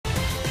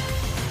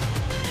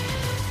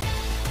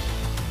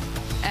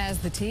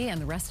the T and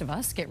the rest of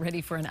us get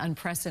ready for an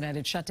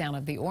unprecedented shutdown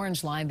of the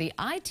Orange Line. The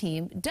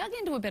I-Team dug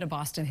into a bit of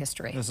Boston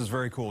history. This is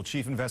very cool.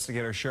 Chief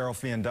Investigator Cheryl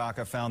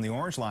Fiandaca found the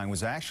Orange Line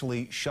was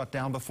actually shut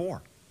down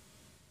before.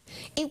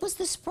 It was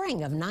the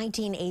spring of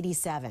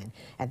 1987.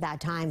 At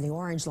that time, the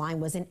Orange Line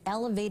was an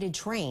elevated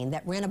train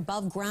that ran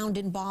above ground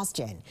in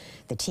Boston.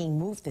 The team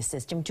moved the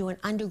system to an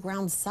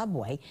underground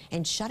subway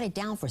and shut it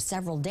down for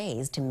several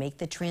days to make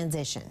the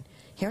transition.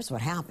 Here's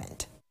what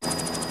happened.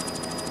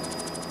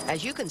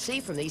 As you can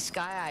see from these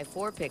Sky Eye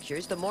 4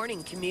 pictures, the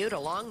morning commute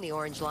along the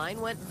Orange Line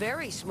went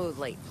very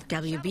smoothly.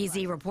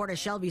 WBZ reporter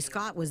Shelby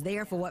Scott was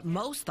there for what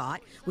most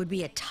thought would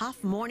be a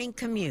tough morning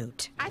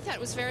commute. I thought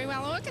it was very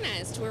well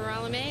organized. We were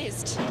all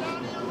amazed.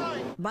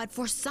 But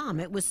for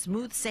some, it was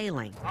smooth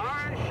sailing.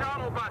 Orange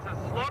shuttle buses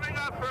loading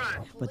up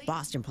front. With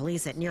Boston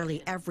police at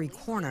nearly every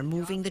corner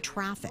moving the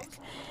traffic.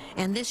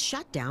 And this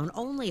shutdown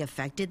only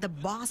affected the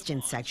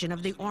Boston section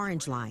of the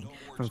Orange Line,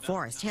 from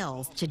Forest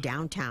Hills to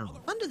downtown.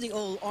 Under the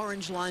old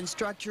Orange Line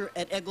structure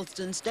at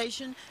Eggleston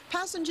Station,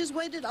 passengers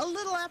waited a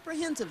little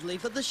apprehensively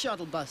for the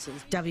shuttle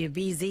buses.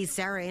 WBZ's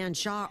Sarah Ann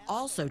Shaw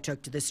also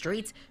took to the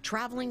streets,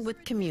 traveling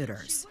with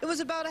commuters. It was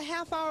about a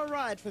half-hour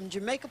ride from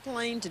Jamaica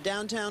Plain to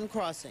downtown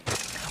Crossing.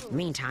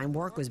 Meantime,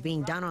 work was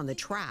being done on the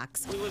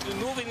tracks. We would be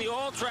moving the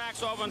old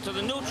tracks over into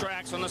the new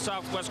tracks on the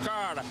Southwest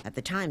Corridor. At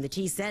the time, the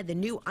T said the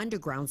new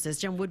underground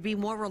system would be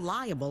more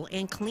reliable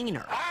and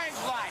cleaner.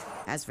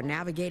 As for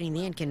navigating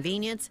the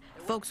inconvenience,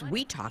 folks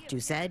we talked to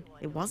said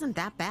it wasn't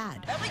that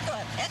bad. Very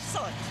good,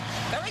 excellent,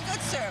 very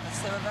good service.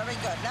 They were very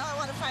good. Now I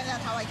want to find out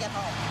how I get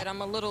home.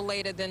 I'm a little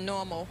later than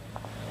normal.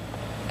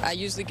 I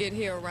usually get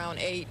here around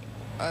 8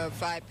 or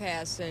 5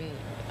 past, and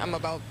I'm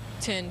about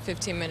 10,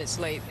 15 minutes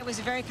late. It was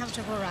a very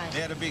comfortable ride.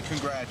 They're to be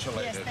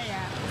congratulated. Yes, they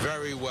are.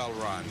 Very well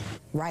run.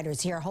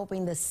 Riders here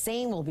hoping the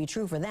same will be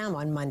true for them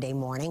on Monday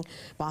morning.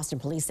 Boston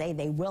police say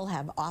they will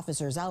have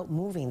officers out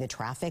moving the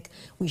traffic.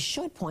 We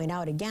should point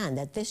out again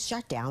that this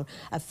shutdown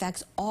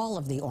affects all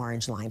of the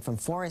Orange Line from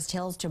Forest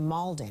Hills to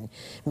Malden.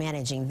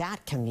 Managing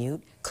that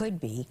commute could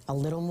be a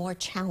little more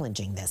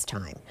challenging this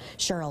time.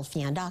 Cheryl,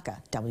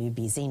 Fiandaca,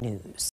 WBZ News.